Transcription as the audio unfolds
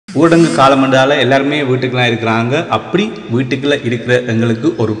ஊரடங்கு காலமண்டால எல்லாருமே வீட்டுக்குலாம் இருக்கிறாங்க. அப்படி வீட்டுக்குள்ள இருக்கிற எங்களுக்கு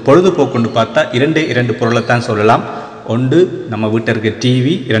ஒரு பொழுதுபோக்குன்னு பார்த்தா இரண்டு பொருளை தான் சொல்லலாம். ஒன்று நம்ம வீட்டில் இருக்கிற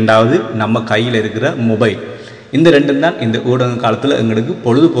டிவி, இரண்டாவது நம்ம கையில் இருக்கிற மொபைல். இந்த ரெண்டும் தான் இந்த ஊரடங்கு காலத்தில் எங்களுக்கு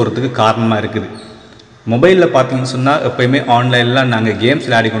பொழுது போகிறதுக்கு காரணமாக இருக்குது. மொபைலில் பார்த்தீங்கன்னு சொன்னால் எப்போயுமே ஆன்லைனில் நாங்கள் கேம்ஸ்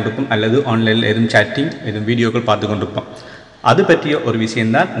விளையாடி கொண்டிருப்போம், அல்லது ஆன்லைனில் எதுவும் சேட்டிங் எதுவும் வீடியோக்கள் பார்த்து கொண்டிருப்போம். அது பற்றிய ஒரு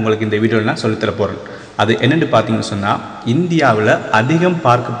விஷயந்தான் உங்களுக்கு இந்த வீடியோவில் நான் சொல்லித்தர போகிறேன். அது என்னென்னு பார்த்தீங்கன்னு சொன்னால், இந்தியாவில் அதிகம்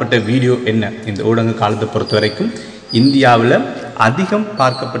பார்க்கப்பட்ட வீடியோ என்ன, இந்த ஊடக காலத்தை பொறுத்த வரைக்கும் இந்தியாவில் அதிகம்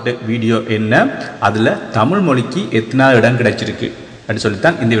பார்க்கப்பட்ட வீடியோ என்ன, அதில் தமிழ் மொழிக்கு எத்தனாவது இடம் கிடைச்சிருக்கு அப்படின்னு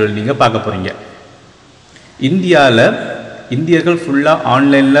சொல்லித்தான் இந்த வீடியோவில் நீங்கள் பார்க்க போகிறீங்க. இந்தியாவில் இந்தியர்கள் ஃபுல்லாக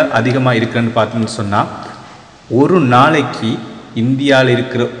ஆன்லைனில் அதிகமாக இருக்குன்னு பார்த்தீங்கன்னு சொன்னால், ஒரு நாளைக்கு இந்தியாவில்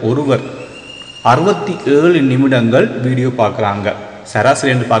இருக்கிற ஒருவர் 67 நிமிடங்கள் வீடியோ பார்க்குறாங்க.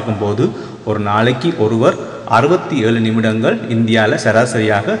 சராசரி என்று பார்க்கும்போது ஒரு நாளைக்கு ஒருவர் 67 நிமிடங்கள் இந்தியாவில்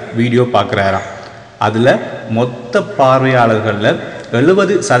சராசரியாக வீடியோ அதில் மொத்த பார்வையாளர்களில்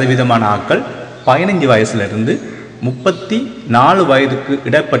 70% ஆட்கள் 15 வயசுலேருந்து 34 வயதுக்கு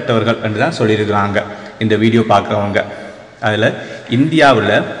இடைப்பட்டவர்கள் என்று தான் சொல்லியிருக்கிறாங்க இந்த வீடியோ பார்க்குறவங்க. அதில்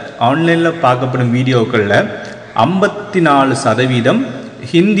இந்தியாவில் ஆன்லைனில் பார்க்கப்படும் வீடியோக்களில் 54%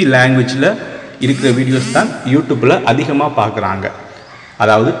 ஹிந்தி லாங்குவேஜில் இருக்கிற வீடியோஸ் தான் யூடியூப்பில் அதிகமாக பார்க்குறாங்க.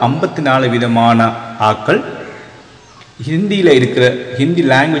 அதாவது 54% ஆட்கள் ஹிந்தி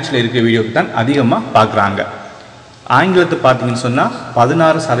லாங்குவேஜில் இருக்கிற வீடியோக்கு தான் அதிகமாக பார்க்குறாங்க. ஆங்கிலத்தை பார்த்தீங்கன்னு சொன்னால்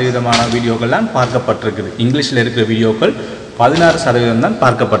 16% வீடியோக்கள் தான் பார்க்கப்பட்டிருக்குது. இங்கிலீஷில் இருக்கிற வீடியோக்கள் 16% தான்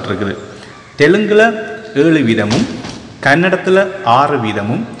பார்க்கப்பட்டிருக்குது. தெலுங்கில் 7%, கன்னடத்தில்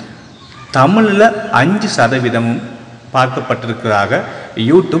 6%, தமிழில் 5% பார்க்கப்பட்டிருக்கிறதாக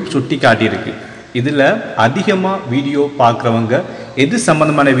யூடியூப் சுட்டி காட்டியிருக்கு. இதில் அதிகமாக வீடியோ பார்க்குறவங்க எது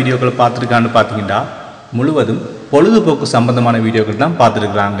சம்மந்தமான வீடியோக்களை பார்த்துருக்கான்னு பார்த்தீங்கன்னா, முழுவதும் பொழுதுபோக்கு சம்பந்தமான வீடியோக்கள் தான்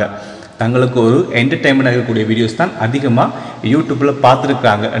பார்த்துருக்குறாங்க. தங்களுக்கு ஒரு என்டர்டெயின்மெண்ட் ஆகக்கூடிய வீடியோஸ் தான் அதிகமாக யூடியூப்பில்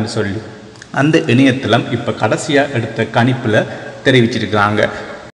பார்த்துருக்குறாங்கன்னு சொல்லி அந்த இணையதளம் இப்போ கடைசியாக எடுத்த கணிப்பில் தெரிவிச்சிருக்கிறாங்க.